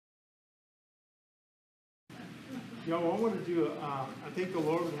Y'all, I want to do I think the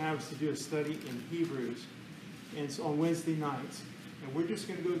Lord would have us to do a study in Hebrews, and it's on Wednesday nights. And we're just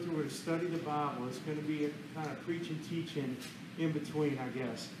going to go through and study the Bible. It's going to be a kind of preaching, teaching in between, I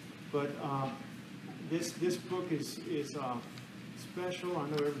guess. But this book is special. I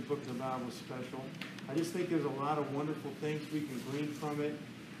know every book in the Bible is special. I just think there's a lot of wonderful things we can glean from it.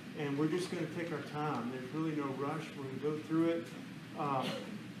 And we're just going to take our time. There's really no rush. We're going to go through it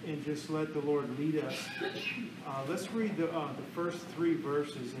and just let the Lord lead us. Let's read the first 3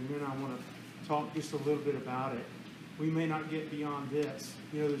 verses, and then I want to talk just a little bit about it. We may not get beyond this.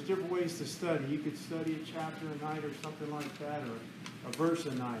 You know, there's different ways to study. You could study a chapter a night or something like that, or a verse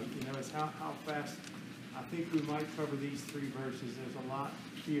a night. You know, it's how fast. I think we might cover these 3 verses. There's a lot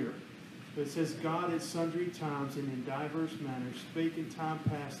here. But it says, God at sundry times and in diverse manners spake in time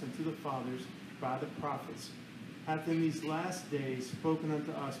past unto the fathers by the prophets, hath in these last days spoken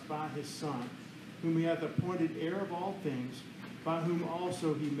unto us by his Son, whom he hath appointed heir of all things, by whom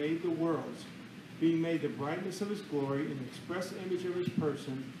also he made the worlds, being made the brightness of his glory and the express image of his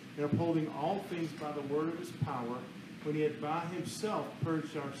person, and upholding all things by the word of his power, when he had by himself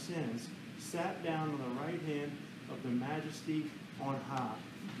purged our sins, sat down on the right hand of the majesty on high.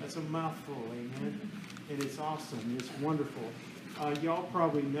 That's a mouthful, amen? And it's awesome. It's wonderful. Y'all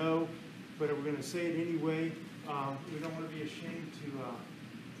probably know, but we're going to say it anyway. We don't want to be ashamed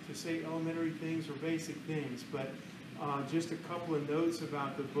to say elementary things or basic things, but just a couple of notes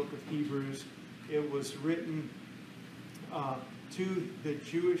about the book of Hebrews. It was written to the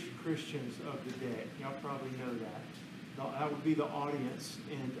Jewish Christians of the day. Y'all probably know that. That would be the audience.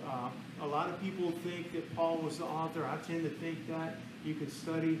 And a lot of people think that Paul was the author. I tend to think that. You can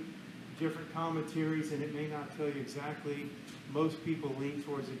study different commentaries, and it may not tell you exactly. Most people lean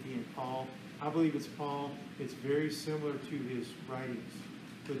towards it being Paul. I believe it's Paul. It's very similar to his writings.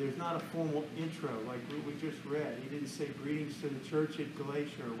 So there's not a formal intro like we just read. He didn't say greetings to the church at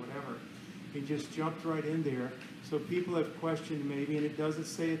Galatia or whatever. He just jumped right in there. So people have questioned maybe, and it doesn't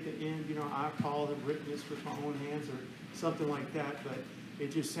say at the end, you know, I, Paul, have written this with my own hands or something like that, but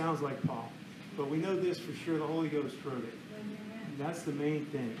it just sounds like Paul. But we know this for sure, the Holy Ghost wrote it. And that's the main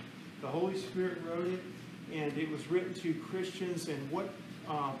thing. The Holy Spirit wrote it, and it was written to Christians, and what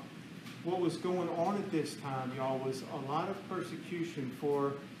was going on at this time, y'all, was a lot of persecution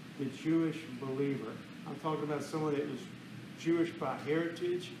for the Jewish believer. I'm talking about someone that was Jewish by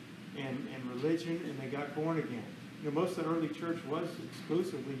heritage and religion, and they got born again. You know, most of the early church was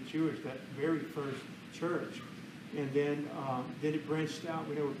exclusively Jewish, that very first church. And then it branched out.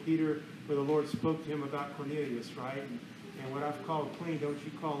 We know with Peter, where the Lord spoke to him about Cornelius, right? And what I've called clean, don't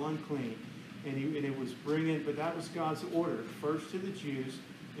you call unclean. And it was bringing, but that was God's order, first to the Jews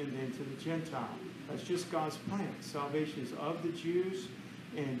and then to the Gentile. That's just God's plan. Salvation is of the Jews,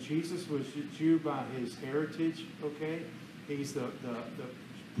 and Jesus was a Jew by his heritage, okay? He's the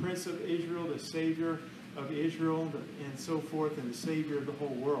Prince of Israel, the Savior of Israel, and so forth, and the Savior of the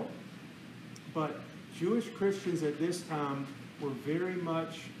whole world. But Jewish Christians at this time were very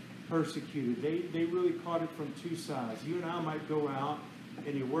much persecuted. They really caught it from 2 sides. You and I might go out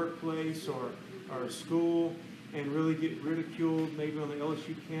in your workplace or school and really get ridiculed, maybe on the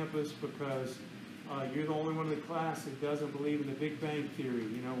LSU campus, because you're the only one in the class that doesn't believe in the Big Bang Theory.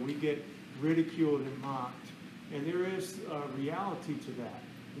 You know, we get ridiculed and mocked. And there is a reality to that.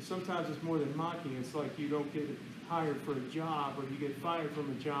 And sometimes it's more than mocking. It's like you don't get hired for a job, or you get fired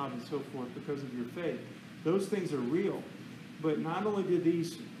from a job and so forth because of your faith. Those things are real. But not only did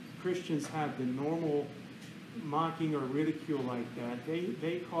these Christians have the normal mocking or ridicule like that,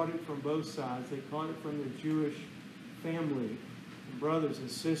 they caught it from both sides. They caught it from their Jewish family, and brothers and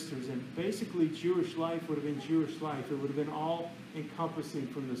sisters. And basically Jewish life would have been Jewish life. It would have been all encompassing,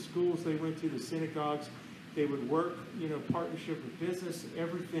 from the schools they went to, the synagogues. They would work, you know, partnership with business,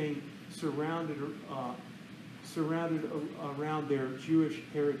 everything surrounded around their Jewish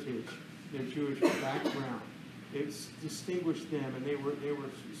heritage, their Jewish background. It distinguished them, and they were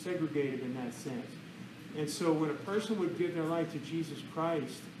segregated in that sense. And so when a person would give their life to Jesus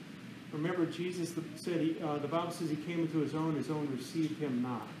Christ, remember Jesus said, the Bible says he came into his own received him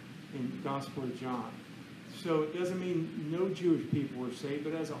not, in the Gospel of John. So it doesn't mean no Jewish people were saved,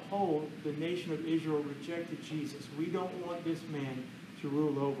 but as a whole, the nation of Israel rejected Jesus. We don't want this man to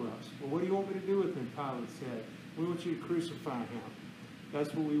rule over us. Well, what do you want me to do with him? Pilate said. We want you to crucify him.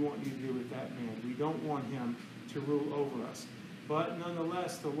 That's what we want you to do with that man. We don't want him to rule over us. But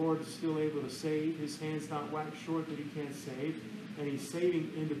nonetheless, the Lord is still able to save. His hand's not waxed short that he can't save. And he's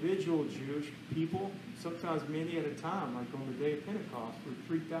saving individual Jewish people, sometimes many at a time, like on the day of Pentecost, with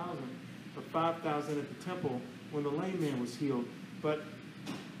 3,000 or 5,000 at the temple when the lame man was healed. But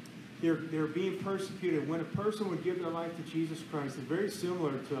they're being persecuted. When a person would give their life to Jesus Christ, it's very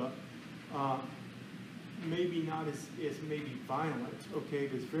similar to, maybe not as maybe violent, okay,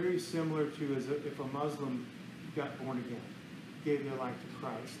 but it's very similar to as if a Muslim got born again, gave their life to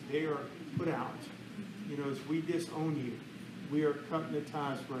Christ. They are put out. You know, as we disown you, we are cutting the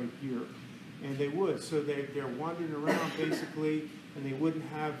ties right here. And they would. So they're wandering around basically, and they wouldn't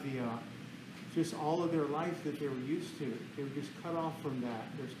have the just all of their life that they were used to. They were just cut off from that.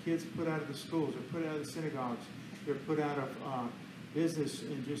 There's kids put out of the schools, they're put out of the synagogues, they're put out of business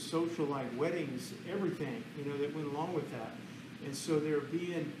and just social life, weddings, everything, you know, that went along with that. And so they're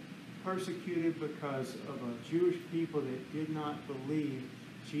being persecuted because of a Jewish people that did not believe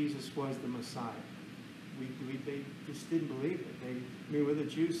Jesus was the Messiah. They just didn't believe it. What the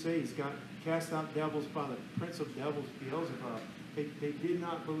Jews say, he's got cast out devils by the prince of devils, Beelzebub. They did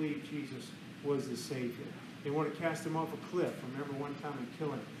not believe Jesus was the Savior. They want to cast him off a cliff. Remember one time and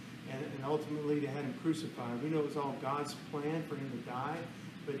kill him. And ultimately they had him crucified. We know it was all God's plan for him to die,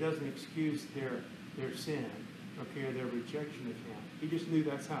 but it doesn't excuse their sin, okay, or their rejection of him. He just knew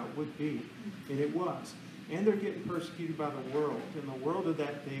that's how it would be, and it was. And they're getting persecuted by the world. And the world of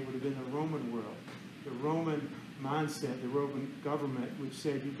that day would have been the Roman world. The Roman mindset, the Roman government, which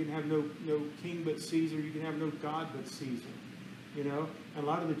said you can have no king but Caesar, you can have no God but Caesar. You know, and a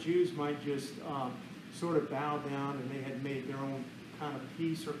lot of the Jews might just sort of bow down, and they had made their own kind of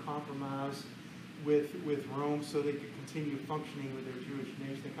peace or compromise with Rome so they could continue functioning with their Jewish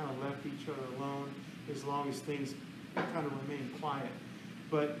nation. They kind of left each other alone as long as things kind of remained quiet.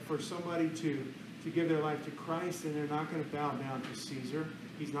 But for somebody to give their life to Christ, and they're not going to bow down to Caesar.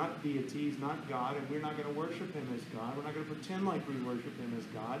 He's not deity, he's not God, and we're not going to worship him as God. We're not going to pretend like we worship him as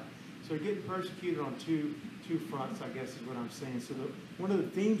God. So they're getting persecuted on two fronts, I guess is what I'm saying. So one of the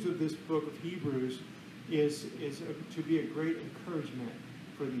themes of this book of Hebrews is to be a great encouragement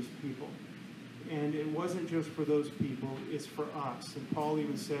for these people. And it wasn't just for those people, it's for us. And Paul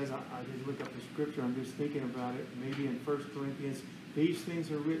even says, I didn't look up the scripture, I'm just thinking about it, maybe in 1 Corinthians, these things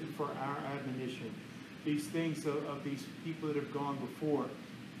are written for our admonition. These things of these people that have gone before.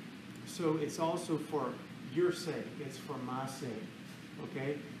 So it's also for your sake, it's for my sake,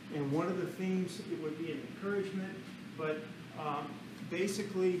 okay? And one of the themes, it would be an encouragement, but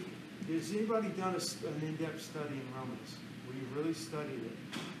basically, has anybody done an in-depth study in Romans? We really studied it,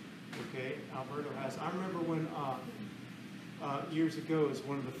 okay? Alberto has. I remember when, years ago, it was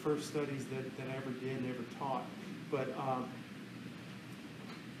one of the first studies that I ever did and ever taught, but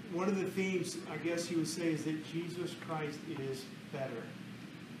one of the themes, I guess you would say, is that Jesus Christ is better.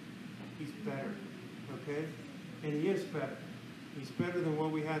 He's better, okay? And he is better. He's better than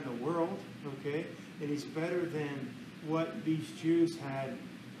what we had in the world, okay? And he's better than what these Jews had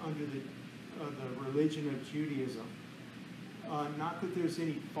under the religion of Judaism. Not that there's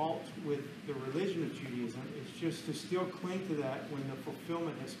any fault with the religion of Judaism. It's just to still cling to that when the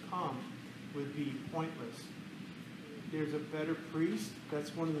fulfillment has come would be pointless. There's a better priest.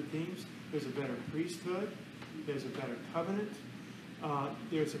 That's one of the themes. There's a better priesthood. There's a better covenant.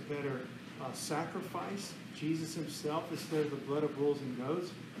 There's a better sacrifice. Jesus himself instead of the blood of bulls and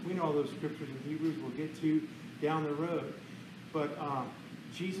goats. We know all those scriptures in Hebrews we'll get to down the road. But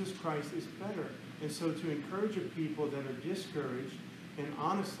Jesus Christ is better. And so to encourage a people that are discouraged, and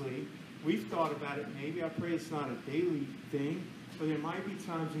honestly, we've thought about it maybe. I pray it's not a daily thing, but there might be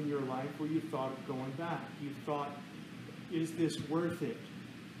times in your life where you thought of going back. You thought, is this worth it?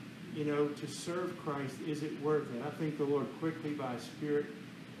 You know, to serve Christ, is it worth it? I think the Lord quickly by His Spirit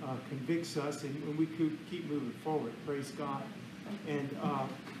convicts us, and we could keep moving forward. Praise God. And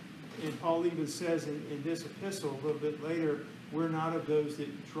Paul even says in this epistle a little bit later, we're not of those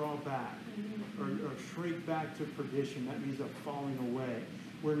that draw back or shrink back to perdition. That means a falling away.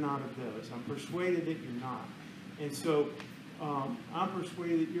 We're not of those. I'm persuaded that you're not. And so I'm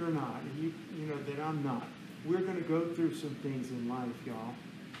persuaded that you're not, and you know that I'm not. We're going to go through some things in life, y'all.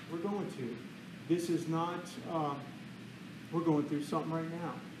 We're going to. This is not, we're going through something right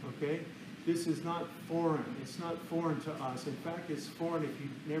now, okay? This is not foreign. It's not foreign to us. In fact, it's foreign if you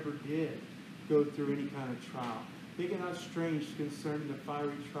never did go through any kind of trial. Think it not strange concerning the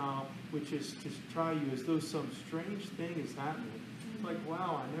fiery trial, which is to try you as though some strange thing is happening. It's like,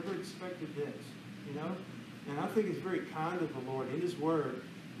 wow, I never expected this, you know? And I think it's very kind of the Lord in His Word.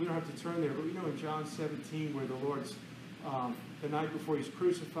 We don't have to turn there, but you know in John 17 where the Lord's, the night before He's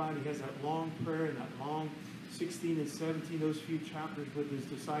crucified, He has that long prayer and that long 16 and 17, those few chapters with His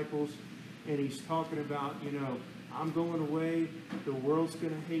disciples, and He's talking about, you know, I'm going away, the world's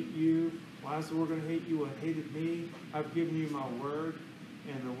going to hate you. Why is the world going to hate you? Well, it hated me. I've given you my word,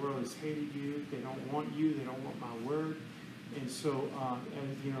 and the world has hated you. They don't want you. They don't want my word. And so,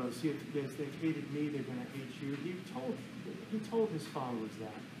 and you know, see, if they hated me, they're going to hate you. He told his followers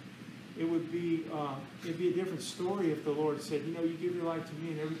that. It would be, it'd be a different story if the Lord said, you know, you give your life to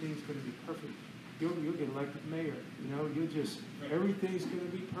me and everything's going to be perfect. You'll get elected mayor. You know, everything's going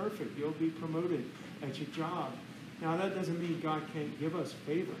to be perfect. You'll be promoted at your job. Now, that doesn't mean God can't give us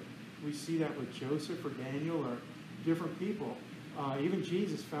favor. We see that with Joseph or Daniel or different people. Even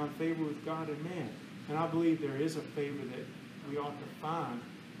Jesus found favor with God and man. And I believe there is a favor that we ought to find,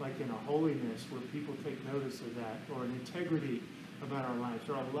 like in a holiness where people take notice of that, or an integrity about our lives,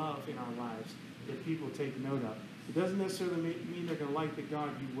 or a love in our lives that people take note of. It doesn't necessarily mean they're going to like the God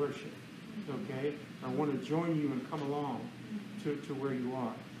you worship, okay? Or want to join you and come along to where you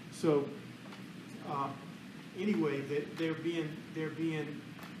are. So, anyway, that they're being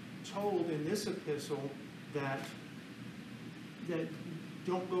told in this epistle that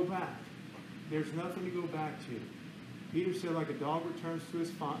don't go back. There's nothing to go back to. Peter said, like a dog returns to his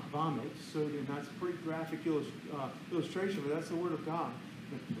vomit. So that's a pretty graphic illustration, but that's the word of God.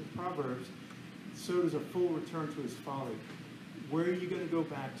 In Proverbs, so does a fool return to his folly. Where are you going to go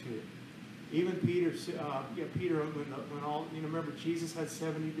back to? Even Peter, Peter, when all, you know, remember Jesus had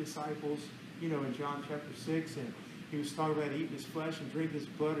 70 disciples, you know, in John chapter 6, and he was talking about eating his flesh and drinking his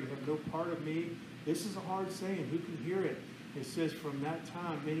blood, or you have no part of me. This is a hard saying. Who can hear it? It says from that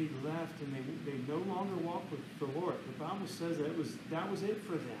time many left and they no longer walked with the Lord. The Bible says that was it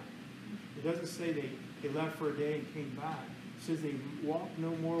for them. It doesn't say they left for a day and came back. It says they walked no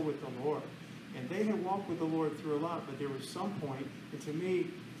more with the Lord. And they had walked with the Lord through a lot, but there was some point, and to me,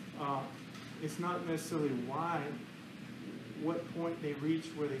 it's not necessarily what point they reached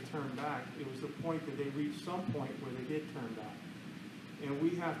where they turned back. It was the point that they reached some point where they did turn back. And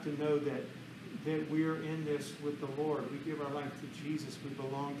we have to know that we're in this with the Lord. We give our life to Jesus. We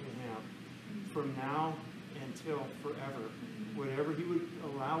belong to him from now until forever. Whatever he would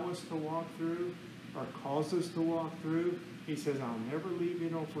allow us to walk through or cause us to walk through, he says, I'll never leave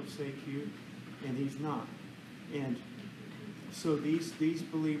you nor forsake you. And he's not. And so these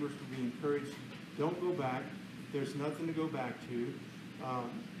believers will be encouraged. Don't go back. There's nothing to go back to.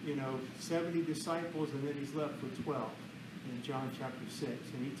 70 disciples, and then he's left with 12. In John chapter 6.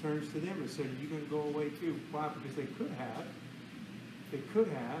 And he turns to them and said, are you going to go away too? Why? Because they could have. They could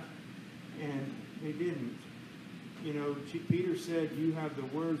have, and they didn't. You know, Peter said, you have the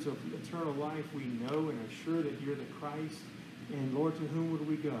words of eternal life. We know and are sure that you're the Christ. And Lord, to whom would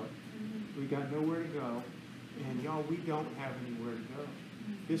we go? We got nowhere to go. And y'all, we don't have anywhere to go.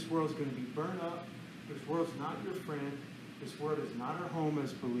 This world's going to be burned up. This world's not your friend. This world is not our home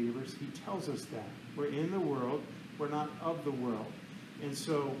as believers. He tells us that. We're in the world. We're not of the world. And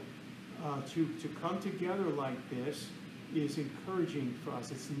so to come together like this is encouraging for us.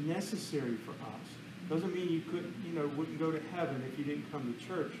 It's necessary for us. Doesn't mean you wouldn't go to heaven if you didn't come to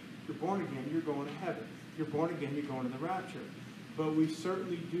church. If you're born again, you're going to heaven. If you're born again, you're going to the rapture. But we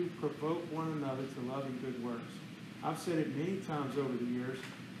certainly do provoke one another to love and good works. I've said it many times over the years,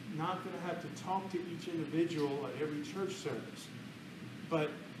 not that I have to talk to each individual at every church service, but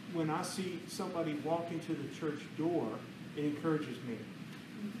when I see somebody walk into the church door, it encourages me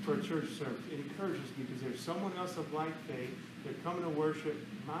for a church service. It encourages me because there's someone else of like faith. They're coming to worship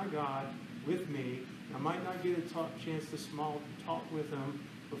my God with me. I might not get a chance to talk with them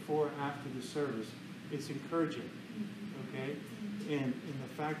before or after the service. It's encouraging, okay? And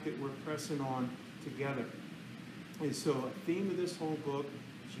the fact that we're pressing on together. And so a theme of this whole book,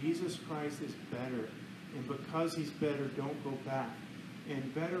 Jesus Christ is better. And because he's better, don't go back.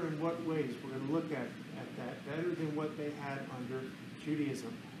 And better in what ways? We're going to look at that. Better than what they had under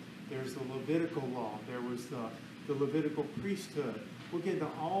Judaism. There's the Levitical law. There was the Levitical priesthood. We'll get into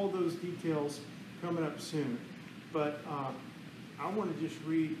all those details coming up soon. But I want to just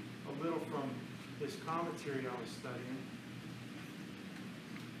read a little from this commentary I was studying.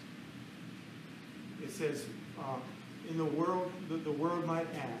 It says, in the world, the world might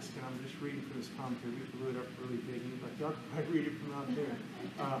ask, and I'm just reading from this commentary, we blew it up really big, but y'all might read it from out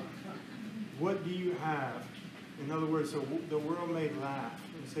there. What do you have? In other words, the world may laugh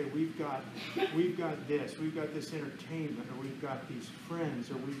and say, we've got this entertainment, or we've got these friends,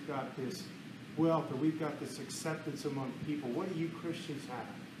 or we've got this wealth, or we've got this acceptance among people. What do you Christians have?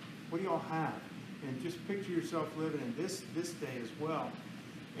 What do y'all have? And just picture yourself living in this day as well.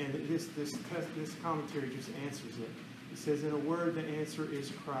 And this commentary just answers it. It says, in a word, the answer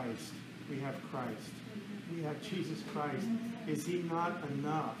is Christ. We have Christ. We have Jesus Christ. Is he not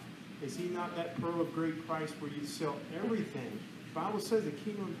enough? Is he not that pearl of great price where you sell everything? The Bible says the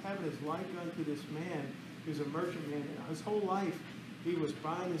kingdom of heaven is like unto this man who's a merchant man. His whole life he was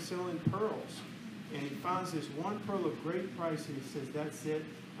buying and selling pearls. And he finds this one pearl of great price, and he says, that's it.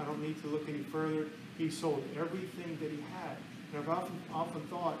 I don't need to look any further. He sold everything that he had. And I've often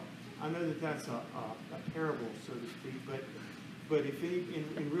thought, I know that that's a parable, so to speak, but if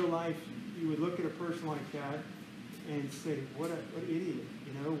in real life you would look at a person like that and say, what an idiot,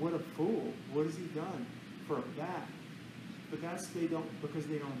 what a fool. What has he done for that? But that's because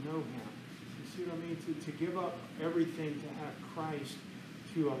they don't know him. You see what I mean? To give up everything to have Christ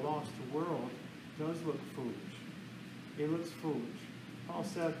to a lost world does look foolish. It looks foolish. Paul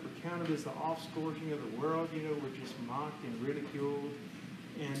said, we're counted as the offscourging of the world. We're just mocked and ridiculed.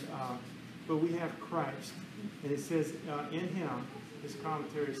 But we have Christ. And it says, in him, this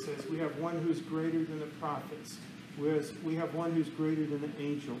commentary says, we have one who's greater than the prophets. Whereas we have one who's greater than the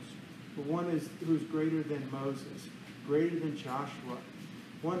angels. But one who's greater than Moses, greater than Joshua.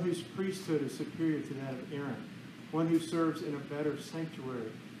 One whose priesthood is superior to that of Aaron. One who serves in a better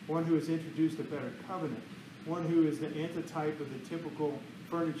sanctuary. One who has introduced a better covenant. One who is the antitype of the typical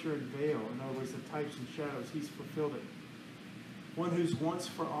furniture and veil. In other words, the types and shadows. He's fulfilled it. One whose once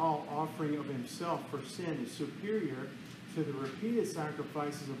for all offering of himself for sin is superior to the repeated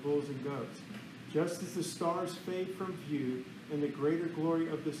sacrifices of bulls and goats. Just as the stars fade from view in the greater glory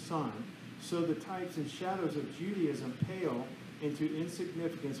of the sun, so the types and shadows of Judaism pale into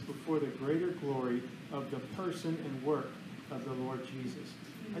insignificance before the greater glory of the person and work of the Lord Jesus.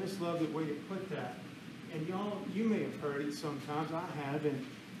 I just love the way you put that. And y'all, you may have heard it sometimes. I have,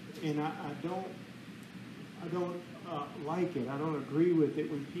 and I don't like it. I don't agree with it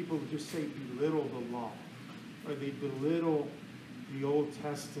when people just say belittle the law, or they belittle the Old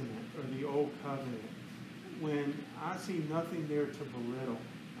Testament or the Old Covenant. When I see nothing there to belittle,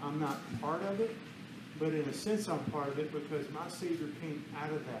 I'm not part of it, but in a sense I'm part of it because my Savior came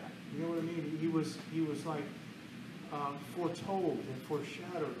out of that. You know what I mean? He was like foretold and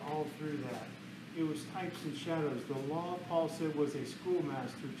foreshadowed all through that. It was types and shadows. The law, Paul said, was a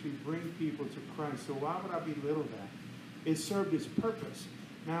schoolmaster to bring people to Christ. So why would I belittle that? It served its purpose.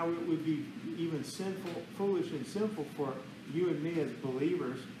 Now it would be even sinful, foolish and sinful for you and me as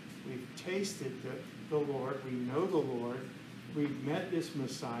believers. We've tasted the Lord. We know the Lord. We've met this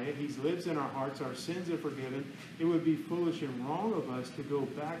Messiah. He lives in our hearts. Our sins are forgiven. It would be foolish and wrong of us to go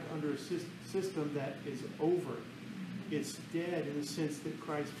back under a system that is over. It's dead in the sense that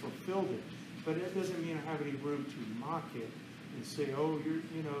Christ fulfilled it. But that doesn't mean I have any room to mock it and say, oh, you're,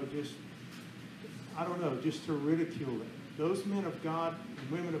 just, I don't know, just to ridicule it. Those men of God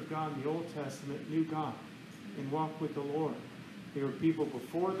and women of God in the Old Testament knew God and walked with the Lord. There were people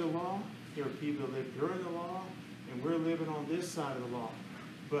before the law. There were people that lived during the law. And we're living on this side of the law.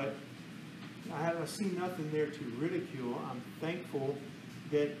 But I see nothing there to ridicule. I'm thankful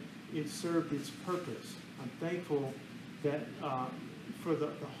that it served its purpose. I'm thankful that for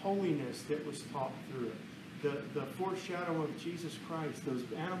the holiness that was taught through it. The foreshadow of Jesus Christ, those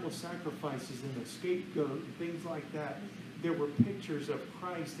animal sacrifices and the scapegoat and things like that. There were pictures of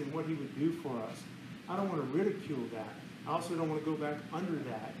Christ and what he would do for us. I don't want to ridicule that. I also don't want to go back under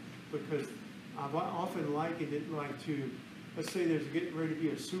that because I've often likened it like to, let's say there's getting ready to be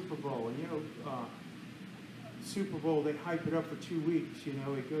a Super Bowl. And Super Bowl, they hype it up for 2 weeks.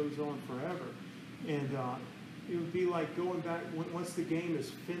 It goes on forever. And it would be like going back, once the game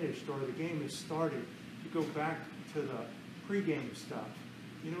is finished or the game is started, to go back to the pregame stuff.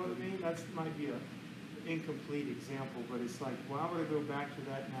 You know what I mean? That might be an incomplete example, but it's like, why would I go back to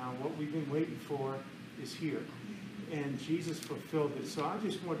that now? What we've been waiting for is here. And Jesus fulfilled it. So I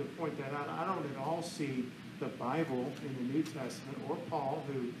just wanted to point that out. I don't at all see the Bible in the New Testament or Paul,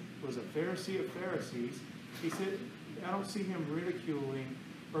 who was a Pharisee of Pharisees. He said, I don't see him ridiculing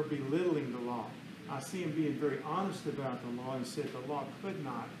or belittling the law. I see him being very honest about the law and said the law could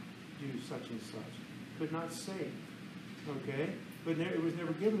not do such and such, could not save. Okay? But it was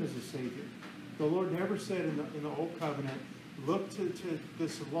never given as a Savior. The Lord never said in the Old Covenant, look to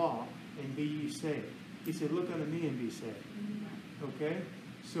this law and be ye saved. He said, look unto me and be saved. Okay?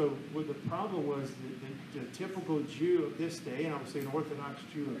 So what the problem was, the typical Jew of this day, and I would say an Orthodox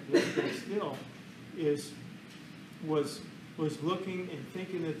Jew of this day still, was looking and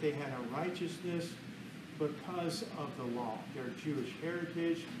thinking that they had a righteousness because of the law. Their Jewish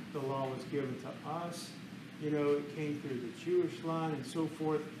heritage, the law was given to us. It came through the Jewish line and so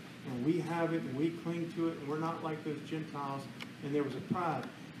forth. And we have it and we cling to it. And we're not like those Gentiles. And there was a pride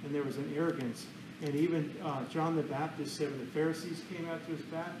and there was an arrogance. And even John the Baptist said when the Pharisees came out to his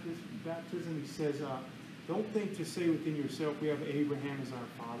baptism, he says, don't think to say within yourself, we have Abraham as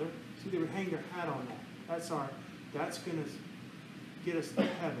our father. See, they would hang their hat on that. That's going to get us to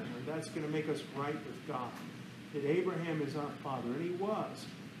heaven, or that's going to make us right with God. That Abraham is our father, and he was.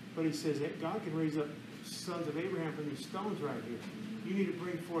 But he says that God can raise up sons of Abraham from these stones right here. You need to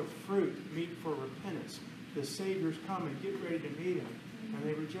bring forth fruit, meet for repentance. The Savior's coming. Get ready to meet him. And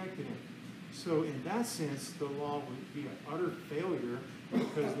they rejected him. So in that sense, the law would be an utter failure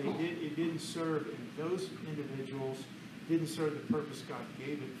because it didn't serve, and those individuals didn't serve the purpose God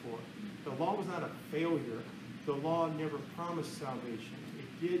gave it for. The law was not a failure. The law never promised salvation.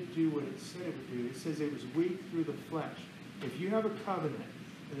 It did do what it said it would do. It says it was weak through the flesh. If you have a covenant,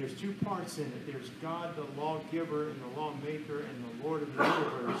 and there's two parts in it. There's God, the lawgiver, and the lawmaker, and the Lord of the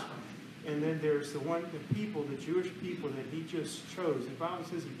universe. And then there's the people, the Jewish people that he just chose. The Bible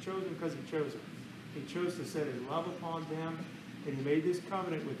says he chose them because he chose them. He chose to set his love upon them, and he made this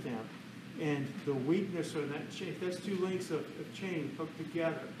covenant with them. And the weakness of that chain, that's two links of chain hooked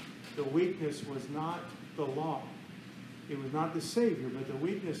together. The weakness was not the law. It was not the Savior, but the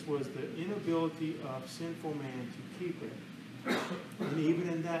weakness was the inability of sinful man to keep it. And even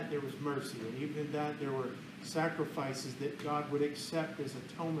in that, there was mercy. And even in that, there were sacrifices that God would accept as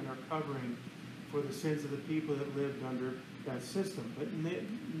atonement or covering for the sins of the people that lived under that system. But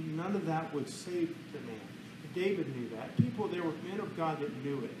none of that would save the man. David knew that. There were men of God that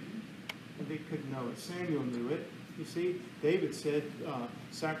knew it. And they couldn't know it. Samuel knew it. You see, David said,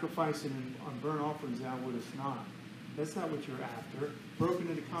 sacrificing on burnt offerings thou wouldest not. That's not what you're after. Broken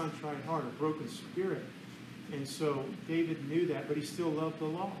and a contrite heart, a broken spirit. And so David knew that, but he still loved the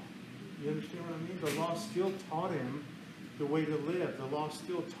law. You understand what I mean? The law still taught him the way to live. The law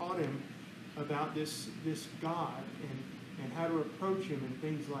still taught him about this God and how to approach him and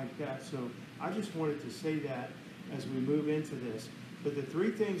things like that. So I just wanted to say that as we move into this. But the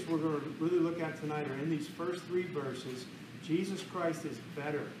three things we're going to really look at tonight are in these first three verses. Jesus Christ is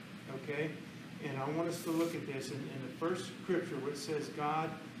better, okay? And I want us to look at this in the first scripture where it says God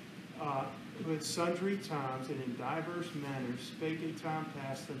who at sundry times and in diverse manners spake in time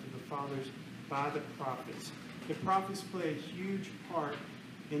past unto the fathers by the prophets. The prophets play a huge part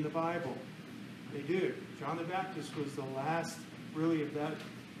in the Bible. They do. John the Baptist was the last, really, of that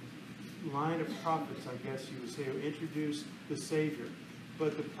line of prophets, I guess you would say, who introduced the Savior.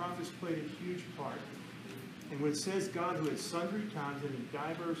 But the prophets played a huge part. And when it says God who at sundry times and in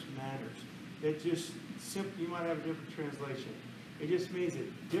diverse manners, it just simply, you might have a different translation. It just means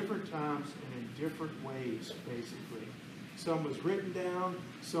at different times and in different ways, basically. Some was written down,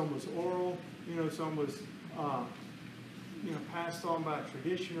 some was oral, some was passed on by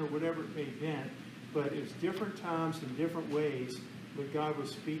tradition or whatever it may have been. But it was different times and different ways that God was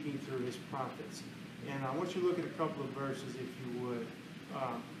speaking through his prophets. And I want you to look at a couple of verses, if you would.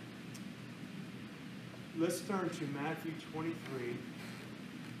 Let's turn to Matthew 23.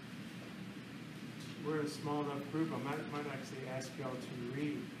 We're in a small enough group, I might actually ask y'all to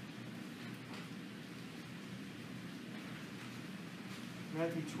read.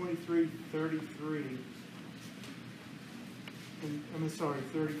 Matthew 23, 33. And,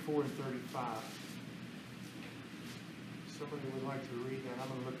 34 and 35. Somebody would like to read that. I'm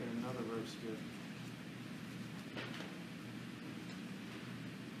going to look at another verse here.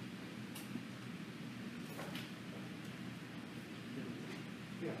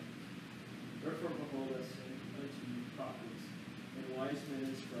 Yeah. Therefore, behold, I send unto you prophets, and wise men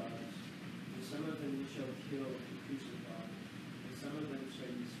and scribes, and some of them you shall kill and crucify, and some of them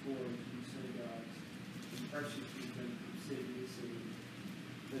shall you scourge in the synagogues, and persecute them from city to city.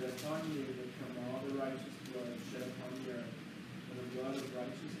 That upon you will come all the righteous blood shed upon the earth, from the blood of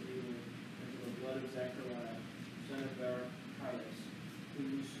righteous Abel, and from the blood of Zechariah, son of Barachias, who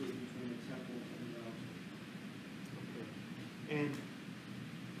you slew between the temple and the altar. Okay. And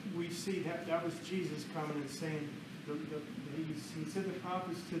we see that was Jesus coming and saying, he sent the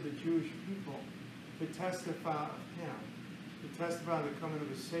prophets to the Jewish people to testify of him, to testify the coming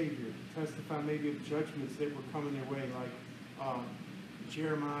of a Savior, to testify maybe of judgments that were coming their way, like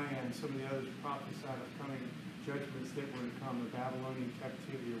Jeremiah and some of the others prophesied of coming judgments that were to come, the Babylonian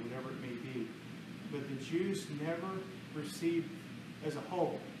captivity or whatever it may be. But the Jews never received, as a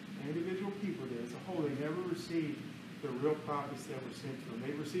whole, individual people did, as a whole, they never received the real prophets that were sent to them.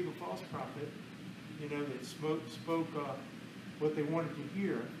 They received a false prophet, that spoke what they wanted to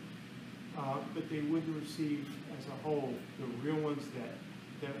hear, but they wouldn't receive as a whole the real ones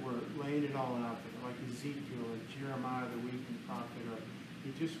that were laying it all out there, like Ezekiel or Jeremiah, the weeping prophet, or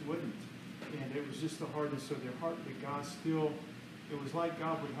he just wouldn't. And it was just the hardness of their heart that God still, it was like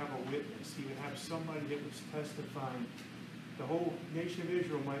God would have a witness. He would have somebody that was testifying. The whole nation of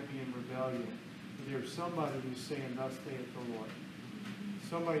Israel might be in rebellion. There's somebody who's saying, thus saith the Lord.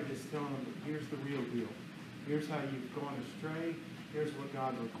 Somebody that's telling them, here's the real deal. Here's how you've gone astray. Here's what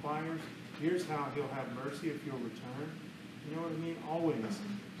God requires. Here's how he'll have mercy if you'll return. You know what I mean? Always.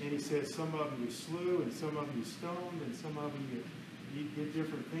 And he says some of them you slew, and some of them you stoned, and some of them you did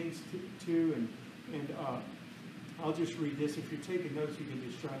different things to. And I'll just read this. If you're taking notes, you can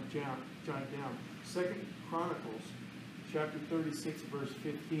just jot down. 2 Chronicles, chapter 36, verse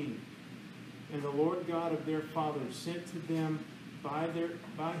 15. And the Lord God of their fathers sent to them by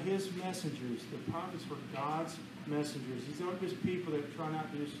his messengers. The prophets were God's messengers. These aren't just people that try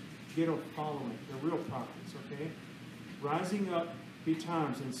not to just get a following. They're real prophets, okay? Rising up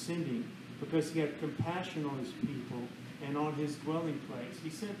betimes and sending, because he had compassion on his people and on his dwelling place. He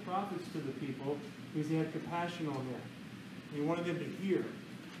sent prophets to the people because he had compassion on them. He wanted them to hear,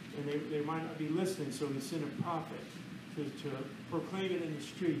 and they might not be listening, so he sent a prophet to proclaim it in the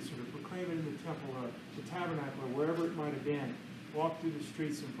streets, or to proclaim it in the temple, or the tabernacle, or wherever it might have been. Walk through the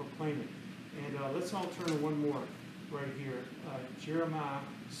streets and proclaim it. And let's all turn to one more right here. Jeremiah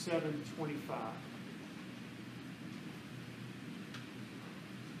 7:25.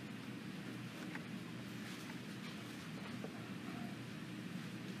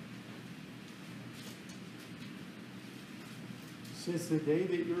 Since the day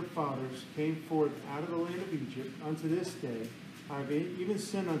that your fathers came forth out of the land of Egypt unto this day, I have even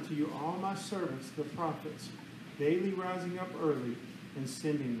sent unto you all my servants, the prophets, daily rising up early and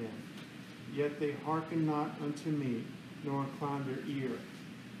sending them. Yet they hearken not unto me, nor incline their ear.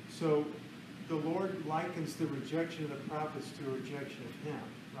 So the Lord likens the rejection of the prophets to a rejection of him,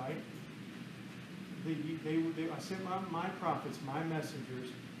 right? I sent my prophets, my messengers,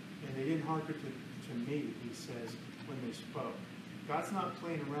 and they didn't hearken to me, he says, when they spoke. God's not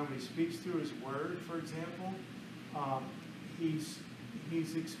playing around when he speaks through his word, for example. He's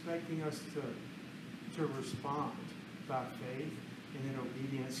expecting us to respond by faith and in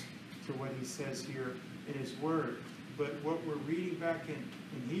obedience to what he says here in his word. But what we're reading back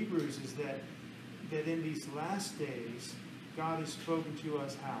in Hebrews is that in these last days, God has spoken to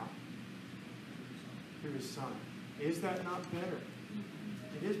us how? Through his Son. Is that not better?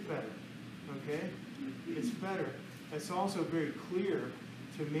 It is better. Okay? It's better. It's also very clear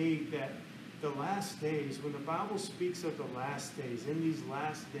to me that the last days, when the Bible speaks of the last days, in these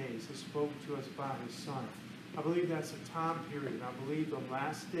last days, is spoken to us by his Son. I believe that's a time period. I believe the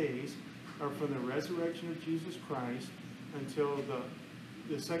last days are from the resurrection of Jesus Christ until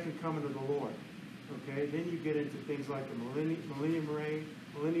the second coming of the Lord. Okay? Then you get into things like the millennial reign,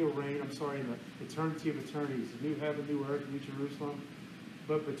 in the eternity of eternities, the new heaven, new earth, new Jerusalem.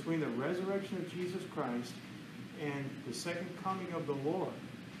 But between the resurrection of Jesus Christ and the second coming of the Lord,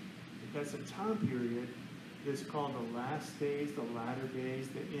 that's a time period that's called the last days, the latter days,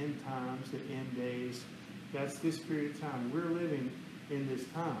 the end times, the end days. That's this period of time. We're living in this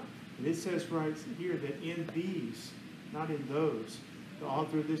time. And it says right here that in these, not in those, the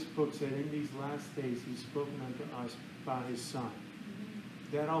author of this book said in these last days he's spoken unto us by his Son.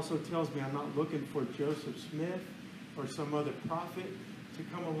 That also tells me I'm not looking for Joseph Smith or some other prophet to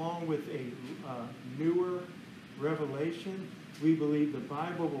come along with a newer revelation. We believe the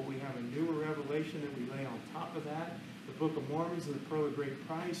Bible, but we have a newer revelation that we lay on top of that. The Book of Mormon and the Pearl of Great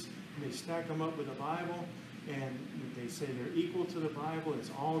Price, and they stack them up with the Bible, and they say they're equal to the Bible. It's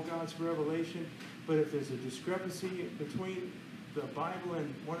all God's revelation. But if there's a discrepancy between the Bible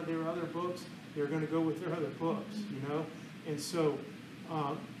and one of their other books, they're going to go with their other books, you know. And so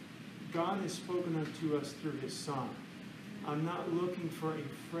God has spoken unto us through his Son. I'm not looking for a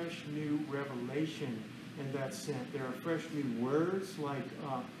fresh new revelation in that sense. There are fresh new words, like,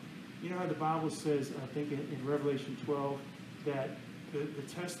 you know how the Bible says, I think in Revelation 12, that the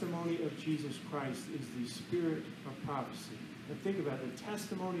testimony of Jesus Christ is the spirit of prophecy. And think about it, the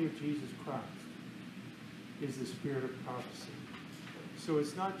testimony of Jesus Christ is the spirit of prophecy. So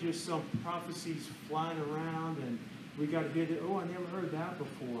it's not just some prophecies flying around and we got to get it, oh, I never heard that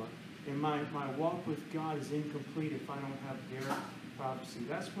before. And my walk with God is incomplete if I don't have their prophecy.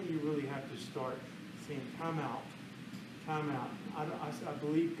 That's when you really have to start saying, time out. I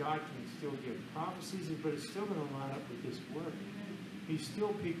believe God can still give prophecies, but it's still going to line up with this word. He's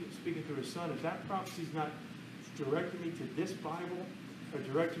still speaking through his Son. If that prophecy is not directing me to this Bible, or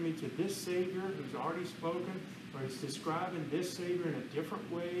directing me to this Savior who's already spoken, or it's describing this Savior in a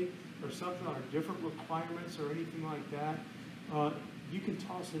different way, or something, or different requirements, or anything like that, you can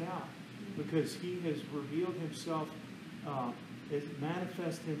toss it out, because he has revealed himself, has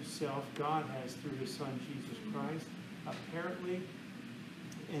manifested himself, God has, through his Son, Jesus Christ, apparently,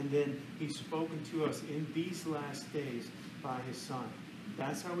 and then he's spoken to us in these last days by his Son.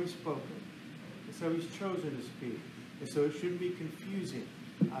 That's how he's spoken. That's how he's chosen to speak. And so it shouldn't be confusing.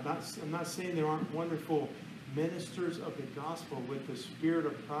 I'm not saying there aren't wonderful ministers of the gospel with the spirit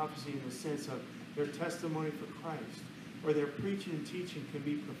of prophecy in the sense of their testimony for Christ. or their preaching and teaching can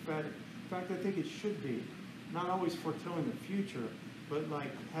be prophetic. In fact, I think it should be. Not always foretelling the future, but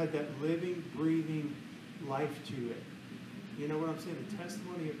like had that living, breathing life to it. You know what I'm saying? The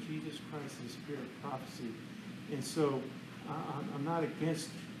testimony of Jesus Christ and the spirit of prophecy. And so I'm not against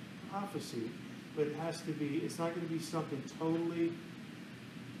prophecy, but it has to be, it's not going to be something totally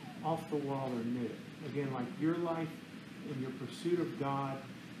off the wall or new. Again, like your life and your pursuit of God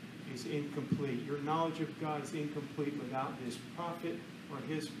is incomplete. Your knowledge of God is incomplete without this prophet or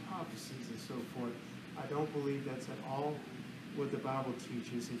his prophecies and so forth. I don't believe that's at all what the Bible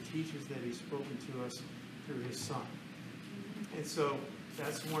teaches. It teaches that he's spoken to us through his Son. And so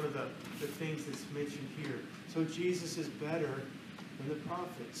that's one of the things that's mentioned here. So Jesus is better than the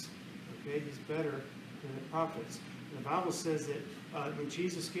prophets. Okay? He's better than the prophets. And the Bible says that when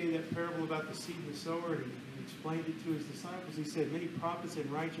Jesus gave that parable about the seed and the sower, and he explained it to his disciples, he said, many prophets and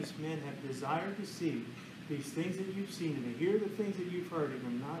righteous men have desired to see these things that you've seen, and to hear the things that you've heard, and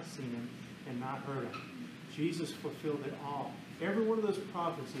have not seen them, and not heard them. Jesus fulfilled it all. Every one of those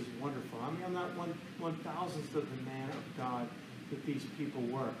prophets is wonderful. I mean, I'm not 1,000th of the man of God that these people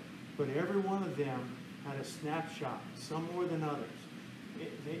were. But every one of them had a snapshot, some more than others.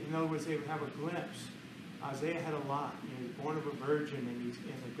 In other words, they would have a glimpse. Isaiah had a lot. You know, he's born of a virgin, and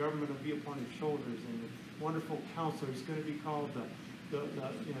the government will be upon his shoulders, and the wonderful counselor. He's going to be called the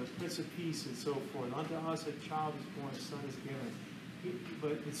Prince of Peace and so forth. Unto us a child is born, a son is given.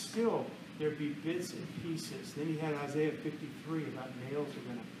 But it's still, there'd be bits and pieces. Then he had Isaiah 53 about nails are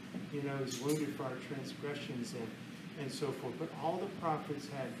going to, he's wounded for our transgressions and so forth. But all the prophets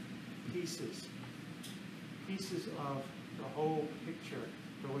had pieces of the whole picture.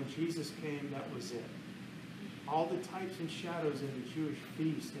 But when Jesus came, that was it. All the types and shadows in the Jewish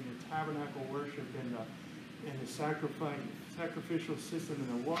feast and the tabernacle worship and the sacrificial system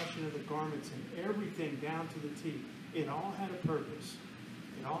and the washing of the garments and everything down to the T, it all had a purpose.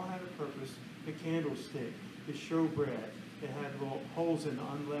 It all had a purpose. The candlestick, the showbread, it had little holes in the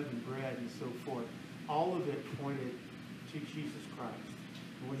unleavened bread and so forth. All of it pointed to Jesus Christ.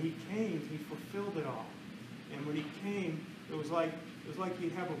 And when he came, he fulfilled it all. And when he came, it was like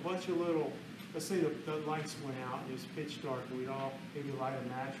he'd have a bunch of little, let's say the lights went out and it was pitch dark and we'd all maybe light a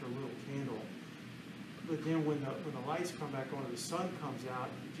match or a little candle. But then when the lights come back on and the sun comes out,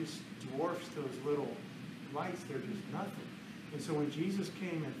 it just dwarfs those little lights. They're just nothing. And so when Jesus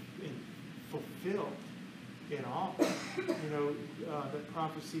came and fulfilled it all, the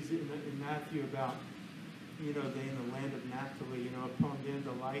prophecies in Matthew about, they in the land of Naphtali, upon them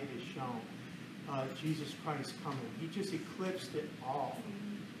the light is shone. Jesus Christ coming. He just eclipsed it all.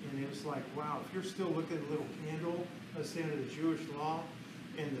 And it was like, wow, if you're still looking at a little candle, let's say under the Jewish law,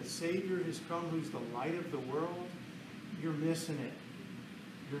 and the Savior has come who's the light of the world, you're missing it.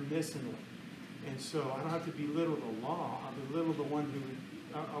 You're missing it. And so I don't have to belittle the law. I belittle the one who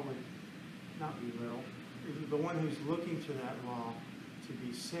I would not belittle. The one who's looking to that law to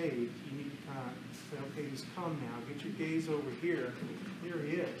be saved. You need to kind of say, okay, he's come now. Get your gaze over here. Here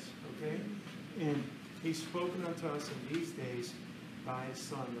he is. Okay? And he's spoken unto us in these days by his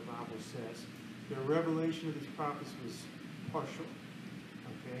Son, the Bible says. The revelation of these prophets was partial.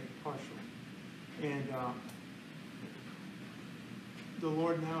 Okay? Partial. And the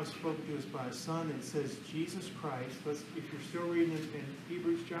Lord now has spoken to us by his Son, and it says Jesus Christ, if you're still reading in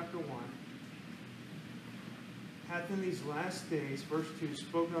Hebrews chapter 1, hath in these last days, verse 2,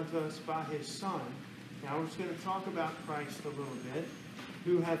 spoken unto us by his Son. Now we're just going to talk about Christ a little bit,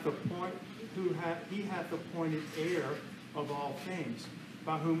 he hath appointed heir of all things,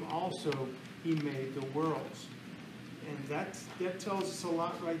 by whom also he made the worlds. And that tells us a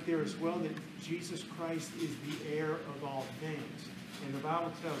lot right there as well, that Jesus Christ is the heir of all things. And the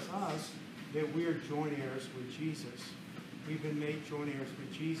Bible tells us that we are joint heirs with Jesus. We've been made joint heirs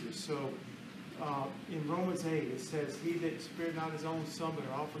with Jesus. So in Romans 8, it says, he that spared not his own Son, but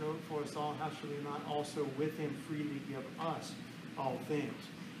offered him for us all, how shall he not also with him freely give us all things?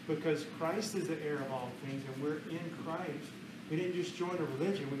 Because Christ is the heir of all things, and we're in Christ. We didn't just join a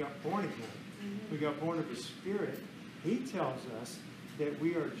religion. We got born again. We got born of the Spirit. He tells us that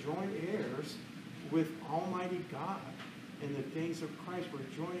we are joint heirs with Almighty God and the things of Christ. We're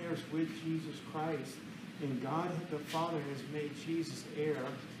joint heirs with Jesus Christ. And God, the Father, has made Jesus heir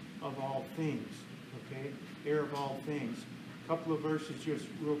of all things. Okay? Heir of all things. A couple of verses just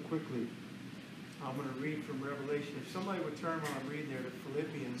real quickly. I'm going to read from Revelation. If somebody would turn while I'm reading there to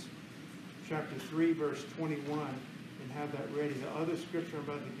Philippians chapter 3, verse 21, and have that ready. The other scripture I'm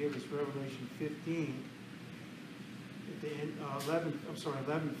about to give is Revelation 15. At the end, 11:15,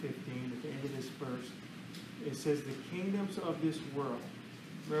 at the end of this verse, it says, the kingdoms of this world,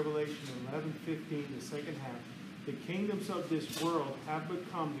 Revelation 11:15, the second half, The kingdoms of this world have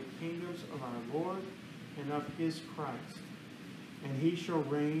become the kingdoms of our Lord and of his Christ, and he shall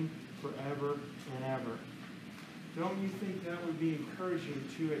reign forever and ever. Don't you think that would be encouraging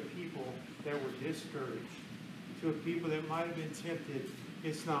to a people that were discouraged, to a people that might have been tempted?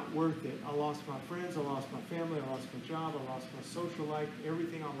 It's not worth it. I lost my friends, I lost my family, I lost my job, I lost my social life,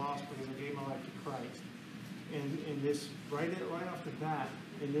 everything I lost because I gave my life to Christ. And this, right off the bat,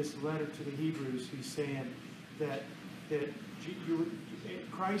 in this letter to the Hebrews, he's saying that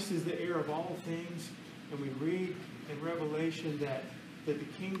Christ is the heir of all things, and we read in Revelation that the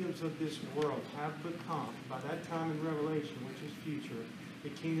kingdoms of this world have become, by that time in Revelation, which is future, the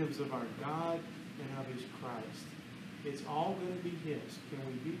kingdoms of our God and of his Christ. It's all going to be his. Can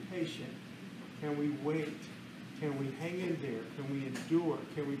we be patient? Can we wait? Can we hang in there? Can we endure?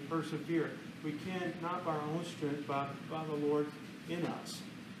 Can we persevere? We can, not by our own strength, by the Lord in us,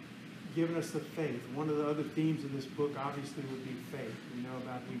 giving us the faith. One of the other themes of this book obviously would be faith. We know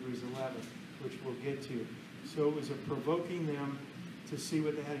about Hebrews 11, which we'll get to. So it was a provoking them to see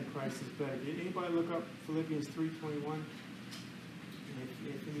what they had in Christ is better. Did anybody look up Philippians 3:21?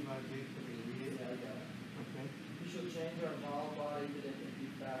 If anybody did, can they read it? Yeah, I got it. Okay. You shall change our mortal body that it may be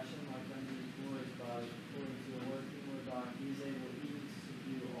fashioned like unto his glorious body, according to the working whereby he is able even to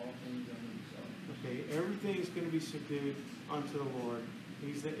subdue all things unto himself. Okay, everything is going to be subdued unto the Lord.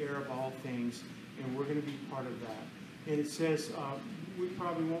 He's the heir of all things, and we're going to be part of that. And it says, we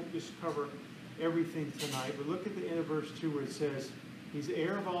probably won't just cover everything tonight, but look at the end of verse 2 where it says, he's the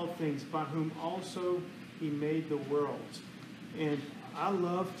heir of all things, by whom also he made the worlds. And I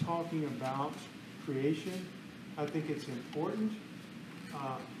love talking about creation. I think it's important.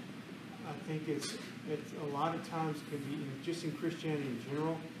 I think it's a lot of times can be, just in Christianity in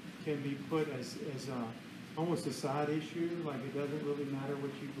general, can be put as almost a side issue, like it doesn't really matter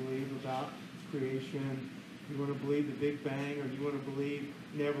what you believe about creation. You want to believe the Big Bang, or you want to believe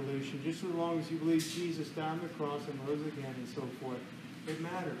in evolution, just as long as you believe Jesus died on the cross and rose again and so forth. It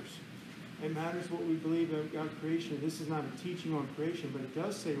matters. It matters what we believe about creation. This is not a teaching on creation, but it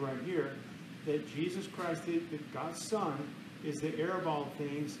does say right here that Jesus Christ, that God's Son, is the heir of all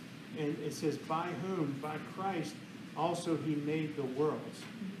things. And it says, by whom, by Christ, also he made the worlds.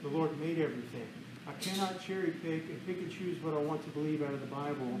 The Lord made everything. I cannot cherry pick and pick and choose what I want to believe out of the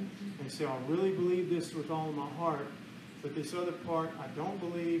Bible and say, I really believe this with all of my heart, but this other part I don't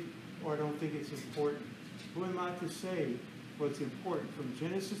believe, or I don't think it's important. Who am I to say what's important? From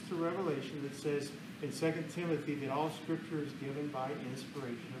Genesis to Revelation, it says in 2 Timothy that all Scripture is given by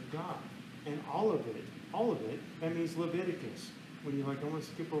inspiration of God. And all of it, that means Leviticus. When you're like, I want to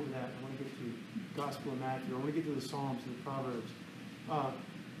skip over that, I want to get to Gospel of Matthew, I want to get to the Psalms and the Proverbs.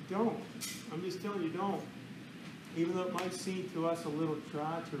 Don't. I'm just telling you, don't. Even though it might seem to us a little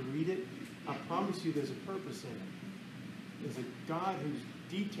dry to read it, I promise you there's a purpose in it. There's a God who's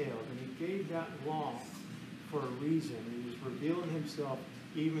detailed, and he gave that law for a reason. He was revealing himself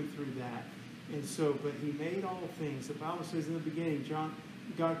even through that. And so, but he made all things. The Bible says in the beginning,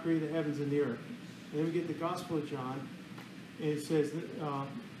 God created the heavens and the earth. And then we get the Gospel of John, and it says,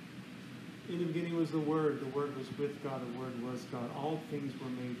 in the beginning was the Word was with God, the Word was God. All things were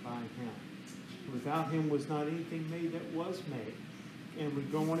made by him. Without him was not anything made that was made. And we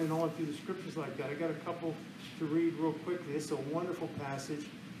go on and on through the Scriptures like that. I got a couple to read real quickly. It's a wonderful passage,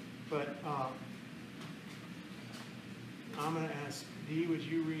 but I'm going to ask Dee, would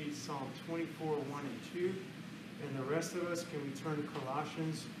you read Psalm 24, 1 and 2? And the rest of us, can we turn to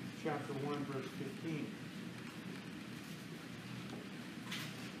Colossians chapter 1, verse 15?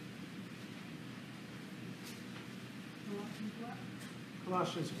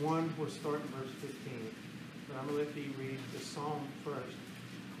 Colossians 1, we'll start in verse 15. But I'm going to let Dee read the Psalm first.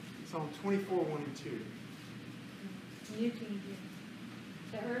 Psalm 24, 1 and 2. New King James.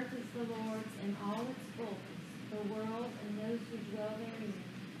 The earth is the Lord's and all its fullness, the world and those who dwell therein,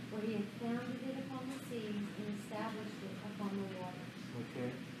 for he hath founded it upon the seas and established it upon the waters. Okay.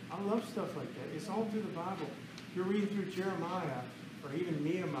 I love stuff like that. It's all through the Bible. If you're reading through Jeremiah or even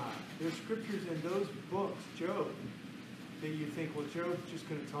Nehemiah, there's scriptures in those books, Job, that you think, well, Job's just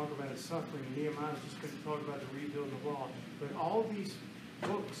going to talk about his suffering, and Nehemiah's just going to talk about the rebuilding of the wall. But all these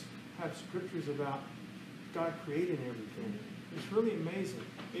books have scriptures about God creating everything. It's really amazing.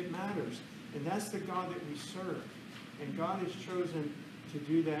 It matters. And that's the God that we serve. And God has chosen to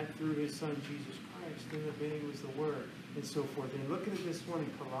do that through his Son, Jesus Christ. In the beginning was the Word, and so forth. And looking at this one in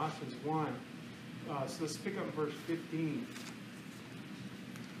Colossians 1, so let's pick up verse 15.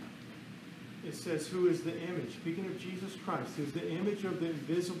 It says, who is the image? Speaking of Jesus Christ, who's the image of the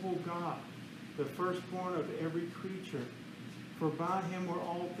invisible God, the firstborn of every creature. For by him were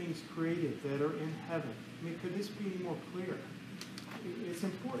all things created that are in heaven I mean, could this be any more clear? It's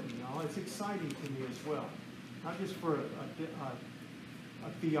important, y'all. It's exciting to me as well. Not just for a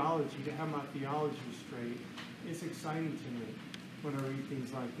theology, to have my theology straight. It's exciting to me when I read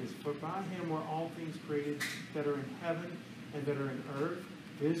things like this. For by him were all things created that are in heaven and that are in earth,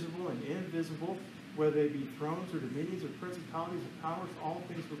 visible and invisible, whether they be thrones or dominions or principalities or powers, all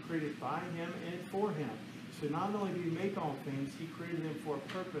things were created by him and for him. So not only did he make all things, he created them for a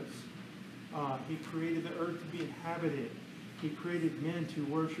purpose. He created the earth to be inhabited. He created men to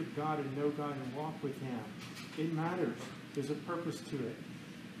worship God and know God and walk with him. It matters. There's a purpose to it.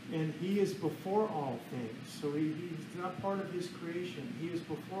 And he is before all things. So he's not part of his creation. He is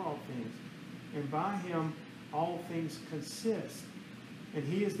before all things. And by him, all things consist. And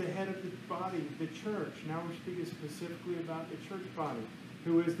he is the head of the body, the church. Now we're speaking specifically about the church body,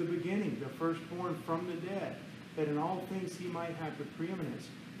 who is the beginning, the firstborn from the dead, that in all things he might have the preeminence.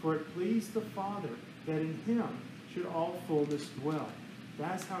 For it pleased the Father that in him should all fullness dwell.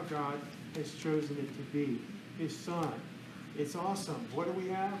 That's how God has chosen it to be, his Son. It's awesome. What do we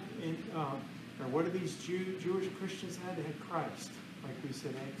have? Or what do these Jewish Christians have? They had Christ. Like we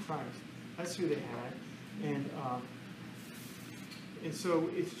said, they had Christ. That's who they had. And so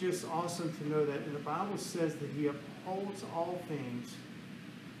it's just awesome to know that. And the Bible says that he upholds all things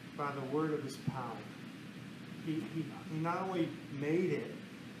by the word of his power. He not only made it,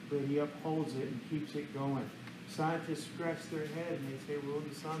 but he upholds it and keeps it going. Scientists scratch their head and they say, well,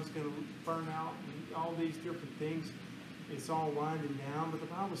 the sun's going to burn out and all these different things. It's all winding down. But the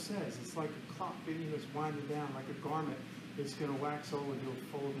Bible says it's like a clock, it's winding down like a garment. It's going to wax old and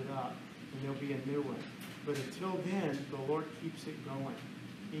he'll fold it up and there'll be a new one. But until then, the Lord keeps it going.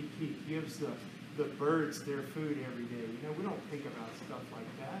 He gives the birds their food every day. We don't think about stuff like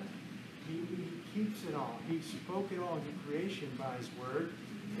that. He keeps it all. He spoke it all into creation by his word.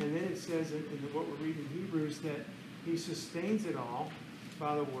 And then it says in what we're reading in Hebrews that he sustains it all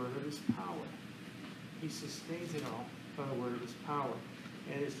by the word of his power. He sustains it all by the word of his power.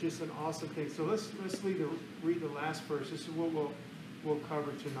 And it's just an awesome thing. So let's read the last verse. This is what we'll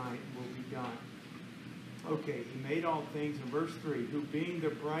cover tonight and we'll be done. Okay, he made all things in verse 3, who being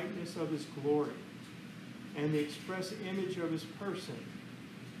the brightness of his glory and the express image of his person,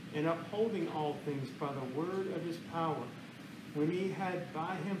 and upholding all things by the word of his power, when he had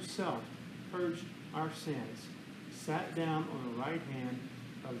by himself purged our sins, sat down on the right hand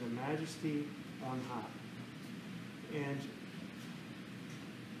of the majesty on high. And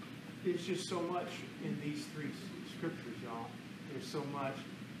there's just so much in these three scriptures, y'all. There's so much.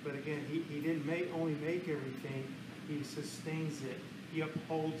 But again, he didn't only make everything. He sustains it. He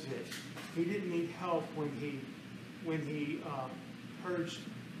upholds it. He didn't need help when he purged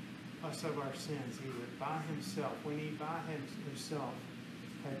us of our sins either. By himself. When he by himself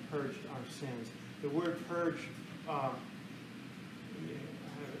had purged our sins. The word purge, I have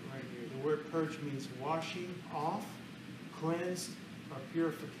it right here. The word purge means washing off, cleansed, or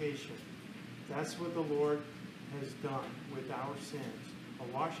purification. That's what the Lord has done with our sins. A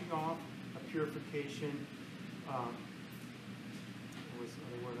washing off, a purification, what's the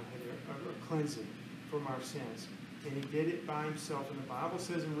other word I had here? A cleansing from our sins. And he did it by himself. And the Bible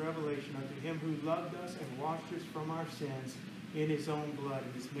says in Revelation, unto him who loved us and washed us from our sins in his own blood,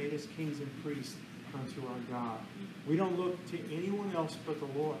 and has made us kings and priests unto our God. We don't look to anyone else but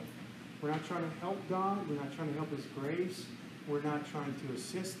the Lord. We're not trying to help God. We're not trying to help his grace. We're not trying to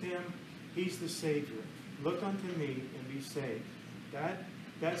assist him. He's the Savior. Look unto me and be saved.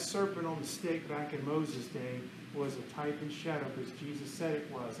 That serpent on the stick back in Moses' day was a type and shadow, because Jesus said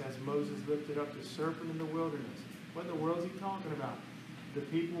it was, as Moses lifted up the serpent in the wilderness. What in the world is he talking about? The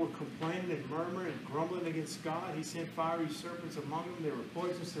people were complaining and murmuring and grumbling against God. He sent fiery serpents among them. They were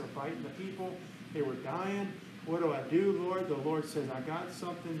poisonous. They were biting the people. They were dying. What do I do, Lord? The Lord says, I got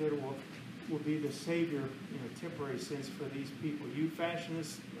something that will be the Savior in a temporary sense for these people. You fashion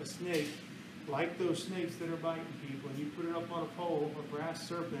a snake like those snakes that are biting people, and you put it up on a pole, a brass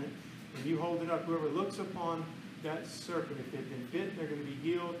serpent, and you hold it up. Whoever looks upon that serpent, if they've been bitten, they're going to be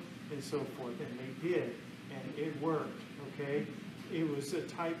healed, and so forth. And they did, and it worked, okay? It was a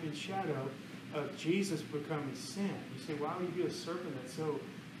type and shadow of Jesus becoming sin. You say, why would you do a serpent that's so,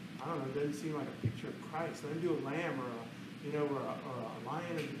 I don't know, it doesn't seem like a picture of Christ. Let him do a lamb or a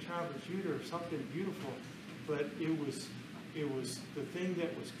lion of the tribe of Judah or something beautiful. But it was the thing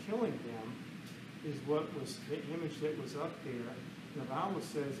that was killing them is what was the image that was up there. And the Bible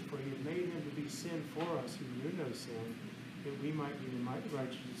says, for he had made him to be sin for us who knew no sin, that we might be the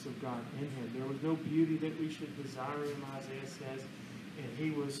righteousness of God in him. There was no beauty that we should desire him, Isaiah says. And he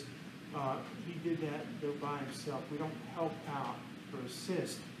did that though by himself. We don't help out or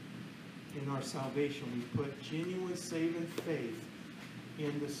assist in our salvation. We put genuine saving faith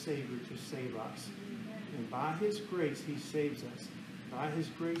in the Savior to save us. And by His grace, He saves us. By His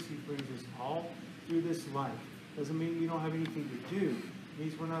grace, He brings us all through this life. Doesn't mean we don't have anything to do. It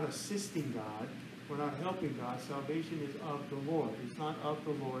means we're not assisting God. We're not helping God. Salvation is of the Lord. It's not of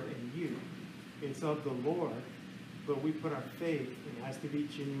the Lord and you. It's of the Lord. But we put our faith, and it has to be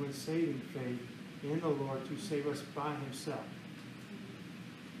genuine saving faith in the Lord to save us by Himself.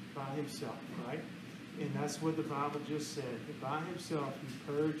 By Himself, right? And that's what the Bible just said. That by Himself, He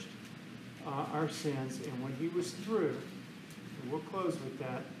purged our sins. And when He was through, and we'll close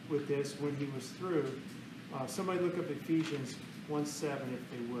with this, when He was through, somebody look up Ephesians 1:7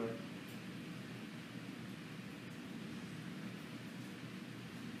 if they would.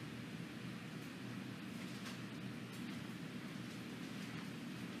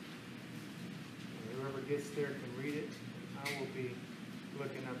 Whoever gets there can read it. I will be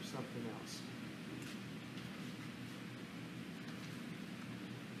looking up something else.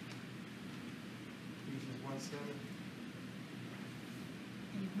 Ephesians 1:7.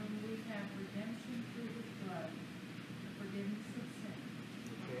 In whom we have redemption through His blood, the forgiveness of sin,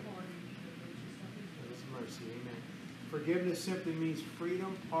 Okay. according to the riches of His For His grace. mercy, amen. Forgiveness simply means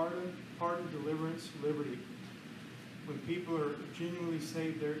freedom, pardon, deliverance, liberty. When people are genuinely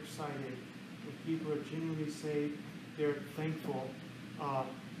saved, they're excited. When people are genuinely saved, they're thankful.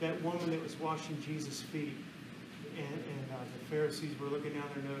 That woman that was washing Jesus' feet, and the Pharisees were looking down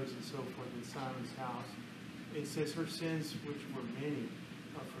their nose and so forth in Simon's house. It says her sins, which were many,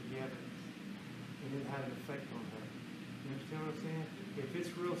 are forgiven. And it had an effect on her. You understand what I'm saying? If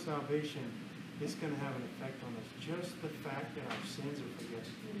it's real salvation, it's going to have an effect on us. Just the fact that our sins are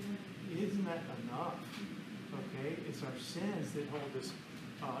forgiven. Isn't that enough? Okay? It's our sins that hold us,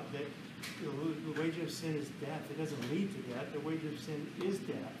 that the wage of sin is death. It doesn't lead to death. The wage of sin is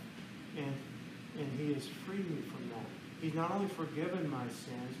death. And He has freed me from that. He's not only forgiven my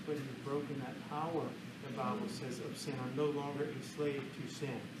sins, but He's broken that power, the Bible says, of sin. I'm no longer a slave to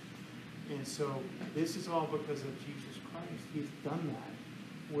sin. And so this is all because of Jesus Christ. He's done that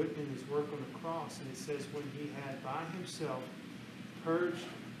in His work on the cross. And it says when He had by Himself purged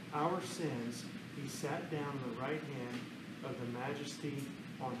our sins, He sat down on the right hand of the Majesty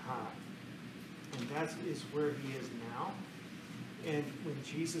on high. And that is where He is now. And when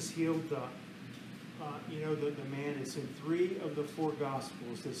Jesus healed the man, it's in 3 of the 4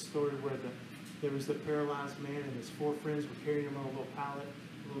 Gospels, this story where there was the paralyzed man and his 4 friends were carrying him on a little pallet,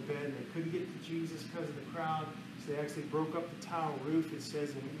 a little bed, and they couldn't get to Jesus because of the crowd, so they actually broke up the tile roof. It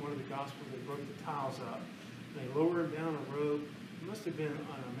says in one of the Gospels they broke the tiles up. They lowered him down a rope. It must have been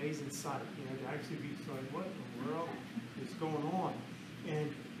an amazing sight, to actually be like, what in the world is going on?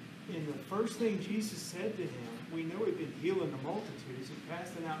 And the first thing Jesus said to him, we know He'd been healing the multitudes and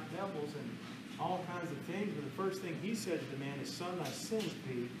casting out devils and all kinds of things, but the first thing He said to the man is, Son, thy sins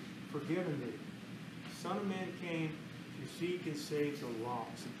be forgiven thee. Son of Man came to seek and save the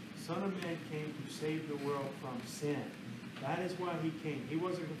lost. Son of Man came to save the world from sin. That is why He came. He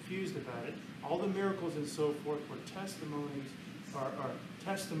wasn't confused about it. All the miracles and so forth were testimonies, are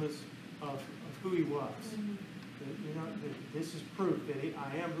testaments of who He was. This is proof that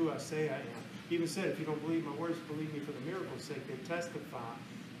I am who I say I am. He even said, if you don't believe my words, believe me for the miracle's sake. They testify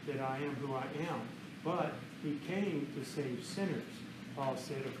that I am who I am. But He came to save sinners, Paul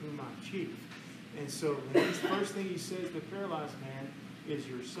said, of whom I'm chief. And so the first thing He says to the paralyzed man is,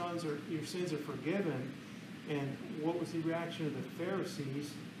 your sins are forgiven. And what was the reaction of the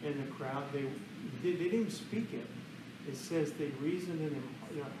Pharisees and the crowd? They didn't even speak it. It says they reasoned in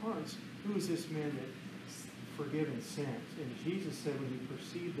their hearts, who is this man that's forgiven sins? And Jesus said when He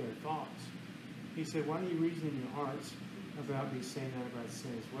perceived their thoughts, He said, why do you reason in your hearts about me saying that about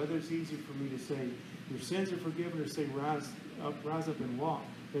sins? Whether it's easy for me to say, your sins are forgiven, or say, rise up and walk,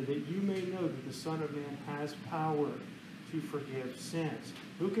 but that you may know that the Son of Man has power to forgive sins.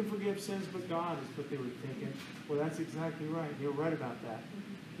 Who can forgive sins but God, is what they were thinking. Well, that's exactly right. They were right about that.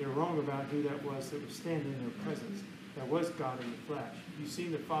 They were wrong about who that was standing in their presence. That was God in the flesh. You've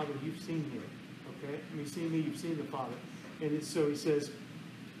seen the Father, you've seen Him. Okay? You've seen me, you've seen the Father. And so He says,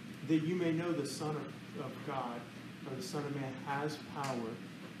 that you may know the Son of God, or the Son of Man, has power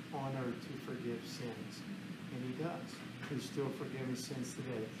on earth to forgive sins. And He does. He's still forgiving sins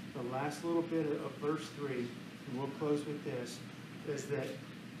today. The last little bit of verse 3, and we'll close with this, is that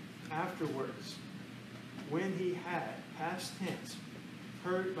afterwards, when He had, past tense,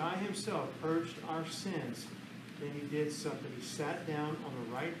 by Himself purged our sins, then He did something. He sat down on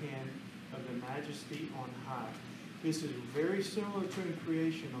the right hand of the Majesty on high. This is very similar to in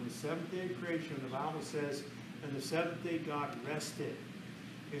creation. On the 7th day of creation, the Bible says, on the 7th day God rested.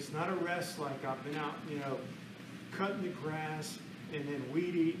 It's not a rest like I've been out, cutting the grass and then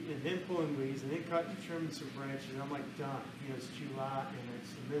weed eating and then pulling weeds and then cutting, trimming some branches. And I'm like done. It's July and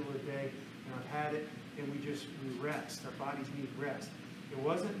it's the middle of the day and I've had it, and we rest. Our bodies need rest. It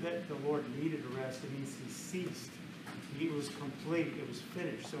wasn't that the Lord needed a rest. It means he ceased. He was complete. It was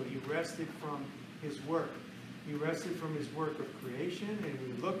finished. So he rested from his work. He rested from his work of creation, and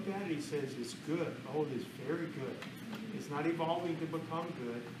we looked at it. He says, it's good. Behold, it's very good. It's not evolving to become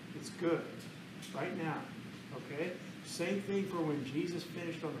good. It's good right now. Okay? Same thing for when Jesus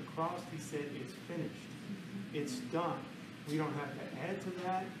finished on the cross. He said, it's finished. It's done. We don't have to add to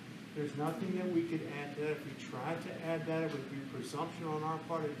that. There's nothing that we could add to that. If we tried to add that, it would be presumption on our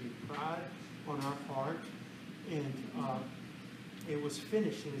part. It would be pride on our part. And it was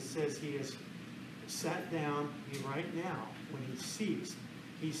finished. And it says he has sat down right now when he ceased.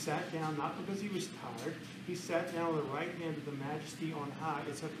 He sat down not because he was tired. He sat down on the right hand of the majesty on high.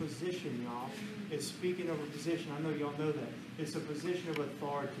 It's a position, y'all. It's speaking of a position. I know y'all know that. It's a position of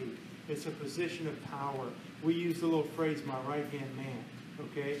authority. It's a position of power. We use the little phrase, my right-hand man.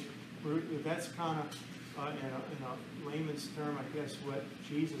 Okay? That's kind of, in a layman's term, I guess, what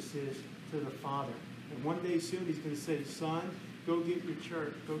Jesus is to the Father. And one day soon he's going to say, son, go get your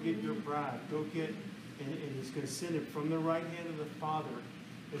church. Go get your bride. Go get, and he's going to send it from the right hand of the Father.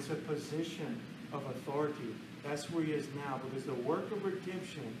 It's a position of authority. That's where he is now, because the work of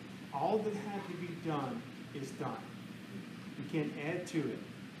redemption, all that had to be done is done. We can't add to it.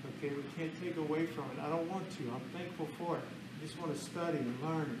 Okay, we can't take away from it. I don't want to. I'm thankful for it. I just want to study and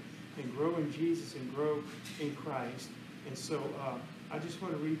learn and grow in Jesus and grow in Christ. And so I just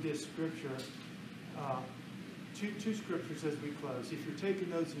want to read this scripture, two scriptures as we close. If you're taking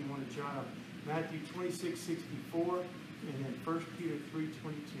notes and you want to jot up, Matthew 26:64 and then 1 Peter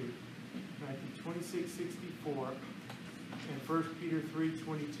 3:22. Matthew 26:64 and 1 Peter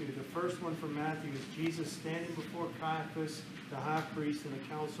 3:22. The first one from Matthew is Jesus standing before Caiaphas, the high priest, in the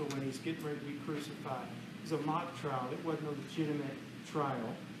council when he's getting ready to be crucified. It was a mock trial. It wasn't a legitimate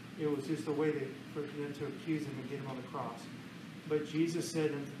trial. It was just a way for them to accuse him and get him on the cross. But Jesus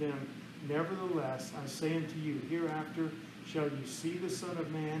said unto them, nevertheless, I say unto you, hereafter shall you see the Son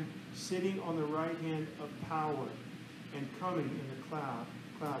of Man sitting on the right hand of power and coming in the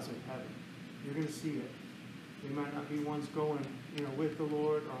clouds of heaven. You're going to see it. They might not be ones going, with the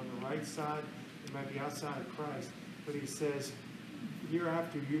Lord or on the right side. They might be outside of Christ. But he says,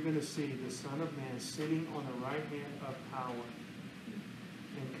 hereafter you're going to see the Son of Man sitting on the right hand of power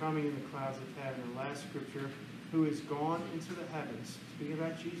and coming in the clouds of heaven. And the last scripture, who is gone into the heavens, speaking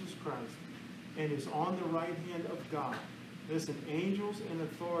about Jesus Christ, and is on the right hand of God. Listen, angels and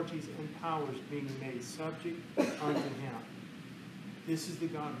authorities and powers being made subject unto him. This is the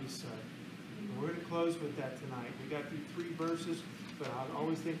God we serve. And we're going to close with that tonight. We got through 3 verses, but I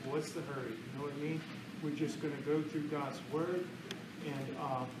always think, what's the hurry? You know what I mean? We're just going to go through God's Word, and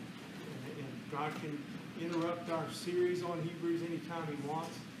God can interrupt our series on Hebrews anytime he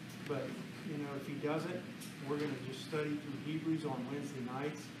wants. But, if he doesn't, we're going to just study through Hebrews on Wednesday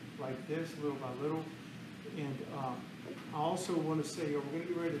nights like this, little by little. And I also want to say, we're going to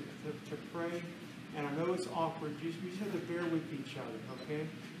get ready to pray. And I know it's awkward. We just have to bear with each other, okay?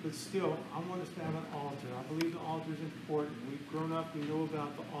 But still, I want us to have an altar. I believe the altar is important. We've grown up, we know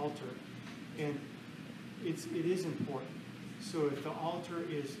about the altar. And it is important. So if the altar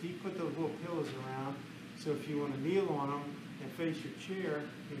is, he put those little pillows around, so if you want to kneel on them and face your chair,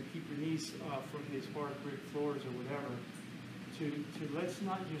 keep your knees from these hard brick floors or whatever, to let's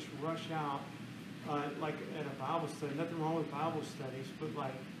not just rush out like at a Bible study. Nothing wrong with Bible studies, but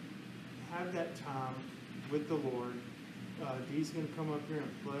like have that time with the Lord. Dee's going to come up here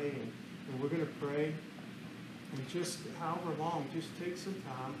and play, and we're going to pray. And just however long, just take some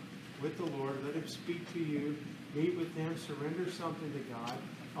time with the Lord. Let him speak to you. Meet with him. Surrender something to God.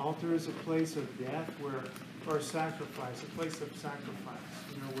 Altar is a place of death or sacrifice, a place of sacrifice.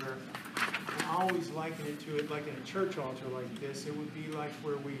 Where I always liken it to it like in a church altar like this. It would be like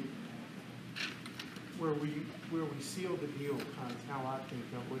where we seal the deal, kind of how I think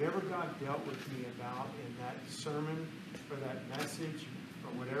of whatever God dealt with me about in that sermon or that message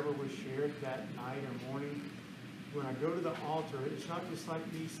or whatever was shared that night or morning. When I go to the altar, it's not just like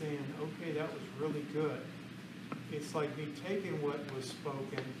me saying, okay, that was really good. It's like me taking what was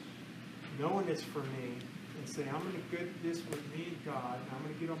spoken, knowing it's for me, and saying, I'm going to get this with me and God, and I'm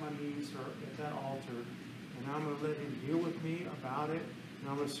going to get on my knees or at that altar, and I'm going to let him deal with me about it, and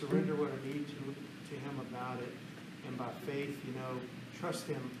I'm going to surrender what I need to him about it, and by faith, trust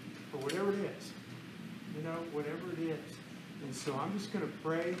him for whatever it is, whatever it is. And so I'm just going to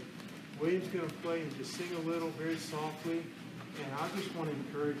pray. William's going to play and just sing a little very softly, And I just want to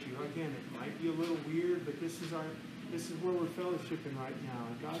encourage you. Again, it might be a little weird, but this is where we're fellowshipping right now.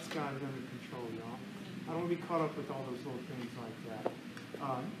 And God's got it under control, y'all. I don't want to be caught up with all those little things like that.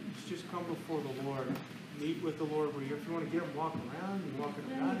 Just come before the Lord. Meet with the Lord. If you want to get him, walk around. You walk in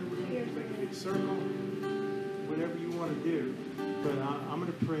the dining room. You make a big circle. Whatever you want to do. But I'm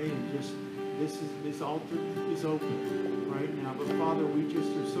going to pray and just, this altar is open right now. But Father, we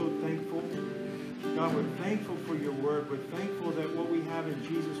just are so thankful. God, we're thankful for your word. We're thankful that what we have in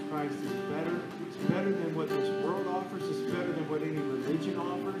Jesus Christ is better. It's better than what this world offers. It's better than what any religion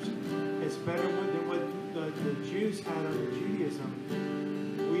offers. It's better than what the Jews had under Judaism.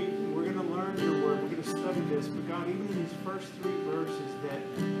 We're going to learn your word. We're going to study this. But God, even in these first 3 verses,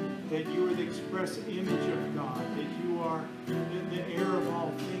 that you are the express image of God, that you are the heir of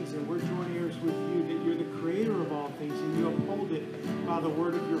all things, and we're joint heirs with you, that you're the creator of all things, and you uphold it by the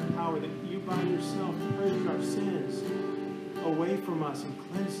word of your power, that you by yourself purged our sins away from us and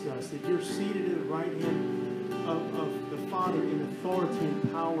cleansed us, that you're seated at the right hand of the Father in authority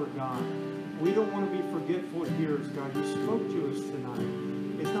and power, God. We don't want to be forgetful hearers, God. You spoke to us tonight.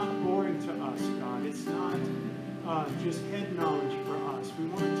 It's not boring to us, God. It's not just head knowledge for us. We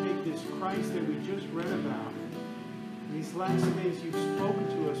want to take this Christ that we just read about. In these last days, you've spoken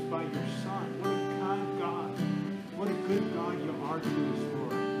to us by your Son. What a kind God. What a good God you are to us,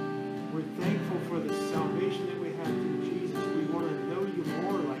 Lord. We're thankful for the salvation that we have through Jesus. We want to know you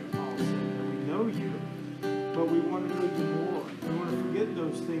more, like Paul said. That we know you, but we want to know you more. We want to forget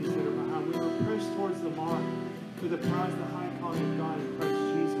those things that are behind. We want to press towards the mark to the prize, the high calling of God in Christ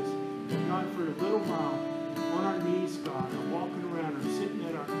Jesus. And God, for a little while, on our knees, God, or walking around, or sitting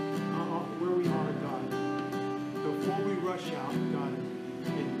at where we are, God, before we rush out, God,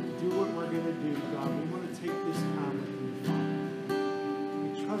 and do what we're going to do, God, we want to take this time with you, Father. We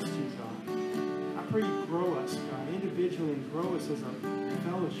trust you, God. I pray you grow us, God, individually, and grow us as a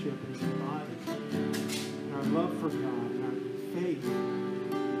fellowship, as a body, in our love for God, in our faith,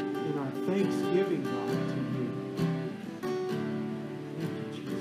 in our thanksgiving, God, to you.